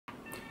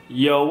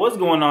Yo, what's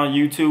going on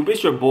YouTube?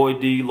 It's your boy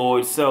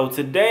DLloyd. So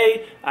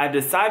today I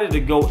decided to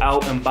go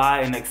out and buy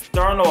an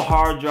external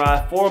hard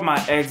drive for my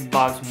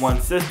Xbox One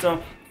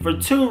system for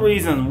two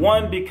reasons.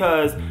 One,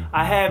 because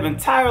I have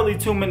entirely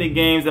too many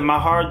games and my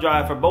hard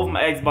drive for both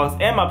my Xbox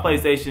and my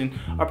PlayStation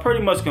are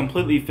pretty much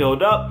completely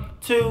filled up.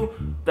 Two,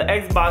 the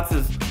Xbox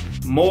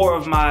is more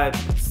of my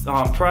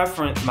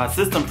preference, my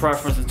system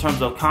preference in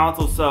terms of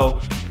console. So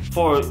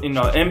for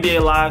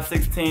NBA Live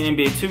 16,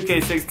 NBA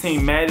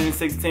 2K16, Madden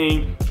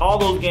 16, all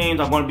those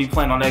games I'm going to be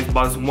playing on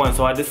Xbox One.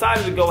 So I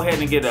decided to go ahead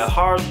and get a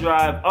hard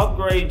drive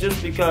upgrade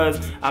just because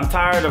I'm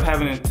tired of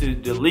having to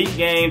delete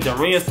games and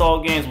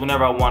reinstall games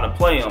whenever I want to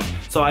play them.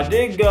 So I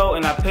did go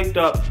and I picked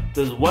up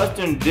this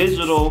Western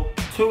Digital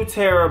 2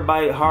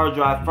 terabyte hard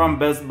drive from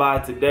Best Buy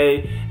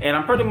today, and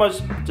I'm pretty much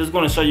just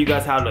going to show you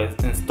guys how to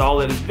install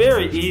it. It's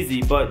very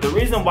easy, but the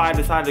reason why I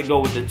decided to go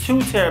with the 2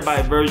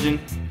 terabyte version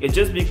is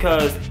just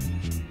because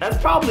that's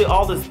probably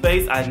all the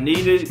space I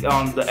needed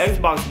on the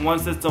Xbox One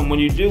system. When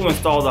you do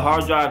install the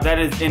hard drive, that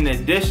is in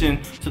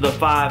addition to the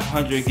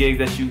 500 gigs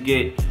that you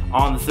get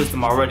on the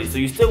system already. So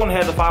you're still gonna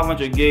have the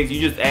 500 gigs,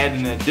 you just add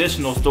an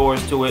additional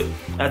storage to it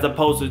as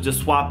opposed to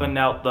just swapping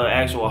out the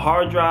actual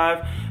hard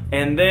drive.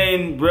 And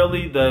then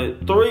really the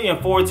 3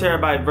 and 4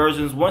 terabyte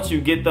versions, once you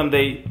get them,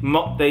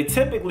 they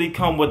typically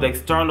come with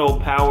external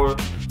power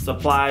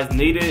supplies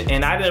needed,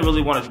 and I didn't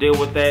really want to deal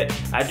with that.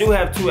 I do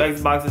have 2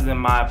 Xboxes in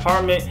my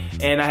apartment,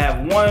 and I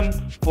have one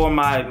for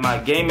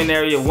my gaming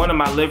area, one in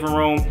my living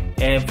room.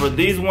 And for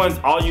these ones,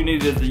 all you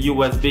need is the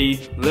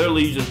USB.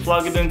 Literally, you just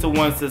plug it into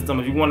one system.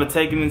 If you want to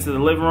take it into the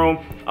living room,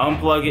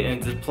 unplug it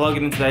and just plug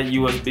it into that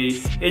USB.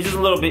 It's just a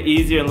little bit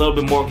easier and a little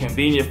bit more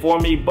convenient for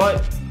me.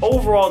 But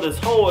overall, this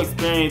whole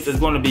experience is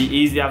going to be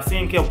easy. I've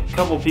seen a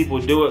couple of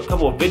people do it, a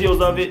couple of videos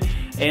of it,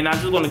 and I'm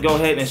just going to go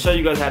ahead and show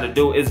you guys how to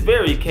do it. It's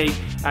very cake.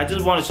 I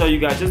just want to show you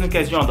guys, just in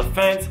case you're on the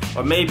fence,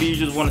 or maybe you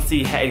just want to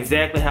see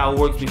exactly how it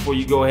works before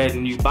you go ahead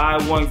and you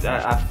buy one.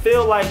 I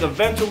feel like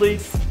eventually,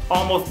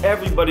 almost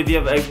everybody, if you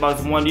have an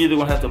Xbox One, you're either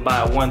going to have to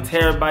buy a 1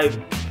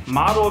 terabyte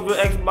model of your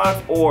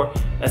Xbox, or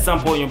at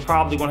some point you're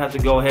probably going to have to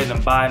go ahead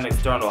and buy an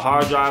external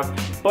hard drive.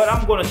 But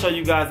I'm going to show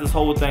you guys this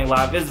whole thing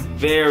live. It's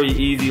very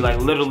easy, like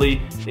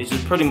literally it's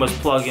just pretty much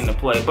plug into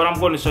play. But I'm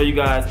going to show you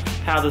guys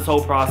how this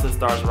whole process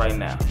starts right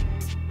now.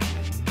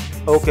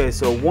 Okay,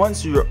 so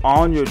once you're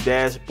on your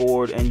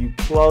dashboard and you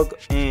plug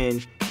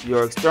in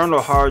your external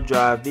hard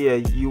drive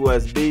via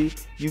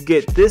USB, you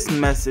get this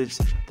message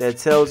that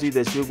tells you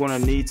that you're going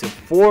to need to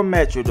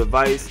format your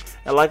device.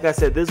 And like I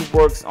said, this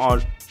works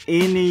on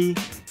any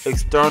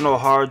external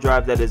hard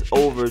drive that is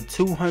over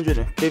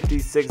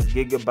 256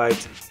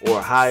 gigabytes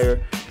or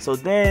higher. So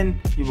then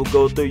you will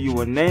go through, you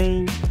will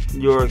name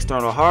your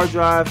external hard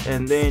drive,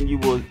 and then you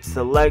will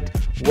select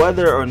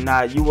whether or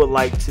not you would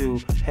like to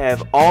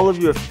have all of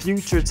your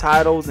future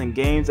titles and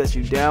games that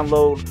you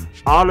download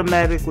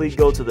automatically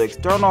go to the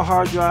external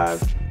hard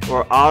drive,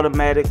 or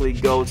automatically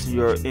go to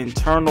your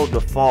internal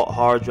default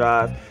hard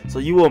drive. So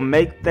you will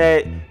make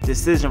that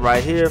decision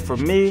right here. For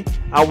me,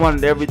 I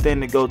wanted everything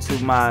to go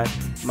to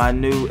my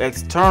new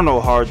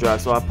external hard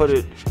drive, so I put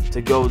it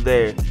to go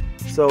there.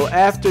 So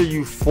after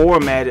you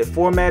format it,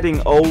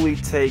 formatting only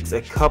takes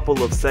a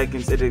couple of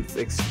seconds. It is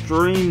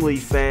extremely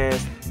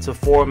fast to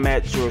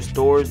format your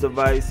storage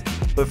device.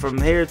 But from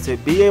here, to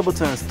be able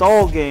to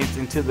install games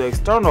into the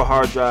external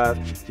hard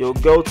drive, you'll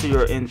go to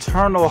your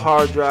internal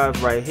hard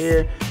drive right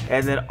here,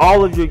 and then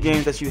all of your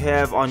games that you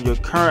have on your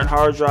current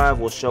hard drive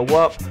will show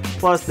up,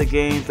 plus the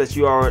games that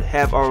you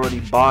have already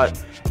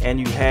bought and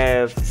you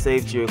have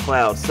saved to your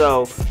cloud.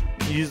 So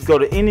you just go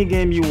to any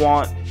game you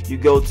want, you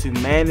go to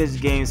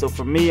manage games. So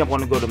for me, I'm going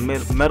to go to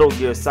Metal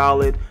Gear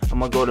Solid. I'm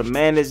going to go to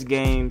manage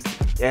games,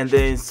 and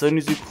then as soon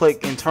as you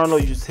click internal,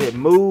 you just hit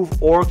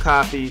move or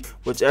copy,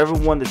 whichever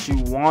one that you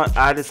want.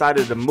 I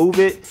decided to move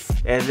it,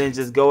 and then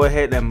just go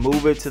ahead and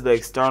move it to the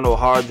external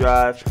hard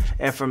drive.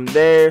 And from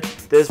there,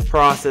 this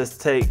process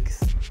takes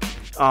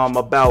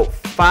about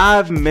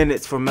 5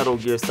 minutes for Metal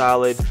Gear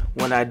Solid.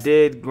 When I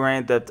did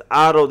Grand Theft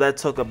Auto, that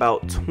took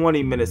about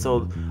 20 minutes.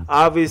 So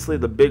obviously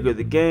the bigger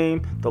the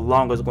game, the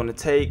longer it's going to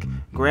take.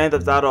 Grand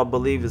Theft Auto, I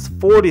believe, is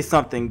 40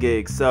 something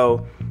gigs,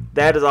 so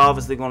that is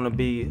obviously going to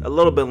be a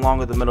little bit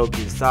longer than Metal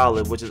Gear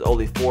Solid, which is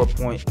only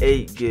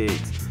 4.8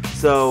 gigs.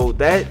 So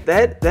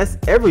that's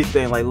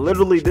everything. Like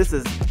literally, this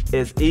is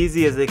as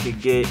easy as it could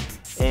get.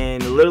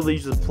 And literally, you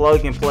just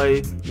plug and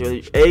play.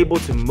 You're able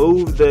to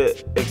move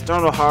the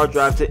external hard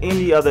drive to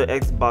any other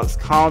Xbox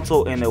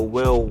console, and it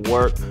will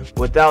work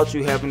without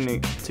you having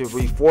to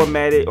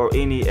reformat it or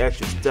any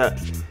extra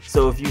steps.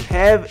 So if you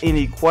have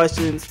any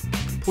questions,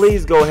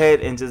 please go ahead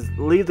and just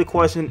leave the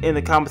question in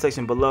the comment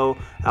section below.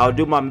 I'll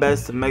do my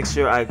best to make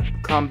sure I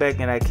come back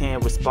and I can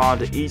respond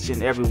to each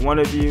and every one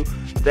of you.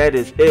 That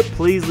is it.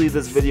 Please leave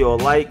this video a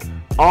like.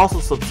 Also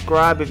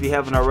subscribe if you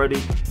haven't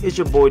already. It's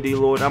your boy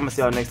DLloyd. I'm gonna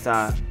see y'all next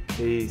time.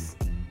 Peace.